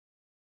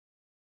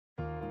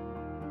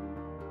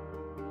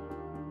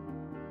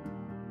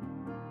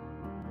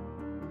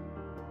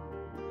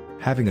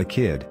Having a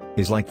kid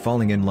is like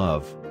falling in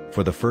love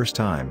for the first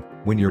time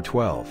when you're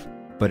 12,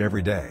 but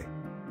every day.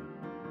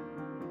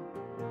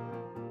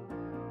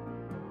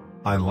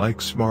 I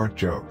like smart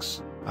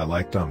jokes, I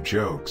like dumb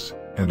jokes,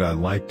 and I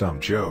like dumb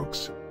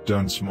jokes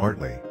done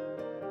smartly.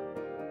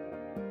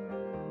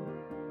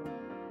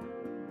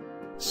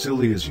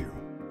 Silly is you,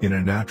 in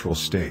a natural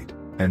state,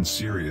 and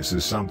serious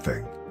is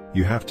something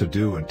you have to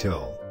do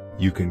until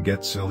you can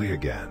get silly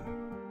again.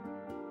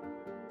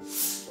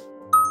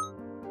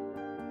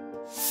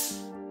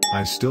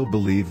 I still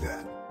believe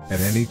that, at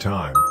any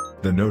time,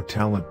 the no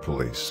talent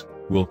police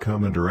will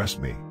come and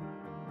arrest me.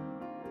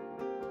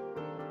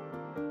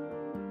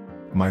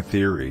 My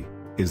theory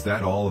is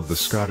that all of the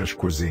Scottish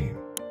cuisine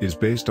is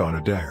based on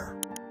a dare.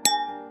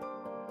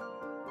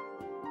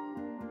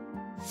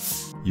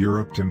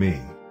 Europe to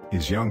me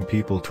is young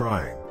people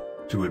trying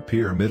to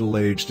appear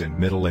middle-aged and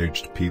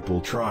middle-aged people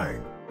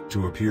trying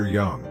to appear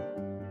young.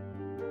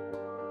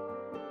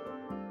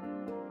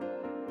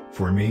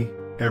 For me,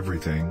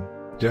 everything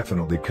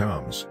definitely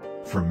comes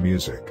from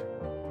music.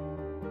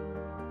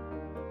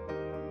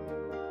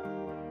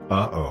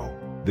 Uh-oh,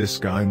 this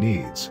guy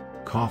needs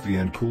coffee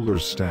and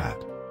coolers stat.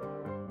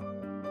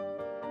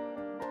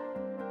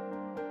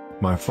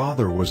 My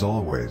father was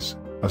always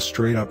a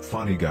straight-up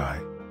funny guy.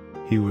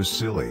 He was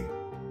silly.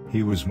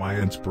 He was my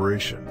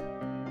inspiration.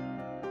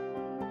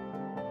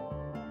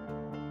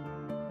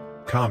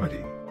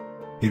 Comedy.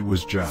 It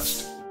was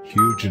just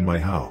huge in my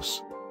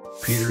house.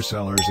 Peter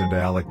Sellers and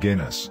Alec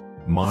Guinness,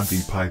 Monty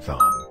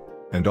Python,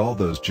 and all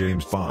those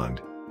James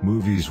Bond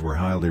movies were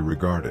highly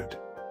regarded.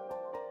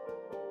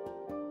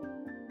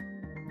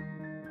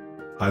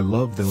 I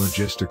love the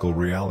logistical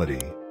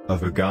reality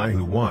of a guy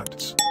who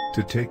wants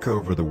to take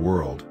over the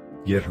world,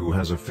 yet who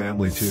has a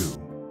family too.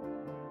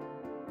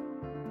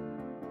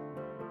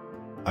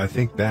 I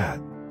think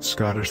that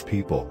Scottish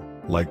people,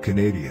 like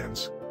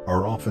Canadians,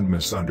 are often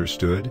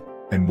misunderstood,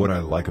 and what I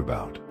like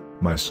about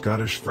my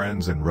Scottish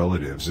friends and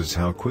relatives is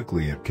how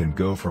quickly it can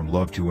go from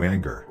love to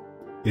anger.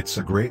 It's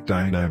a great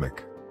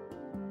dynamic.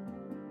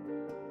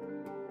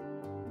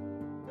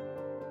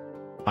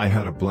 I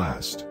had a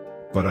blast,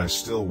 but I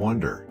still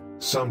wonder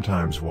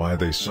sometimes why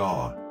they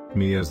saw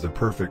me as the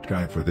perfect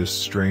guy for this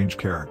strange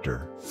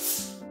character.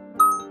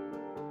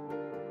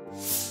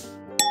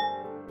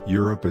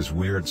 Europe is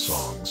weird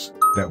songs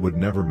that would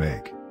never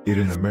make it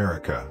in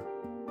America.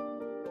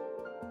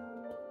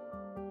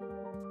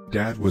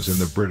 Dad was in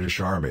the British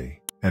Army,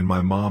 and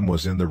my mom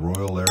was in the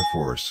Royal Air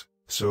Force,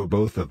 so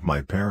both of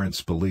my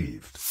parents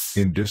believed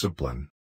in discipline,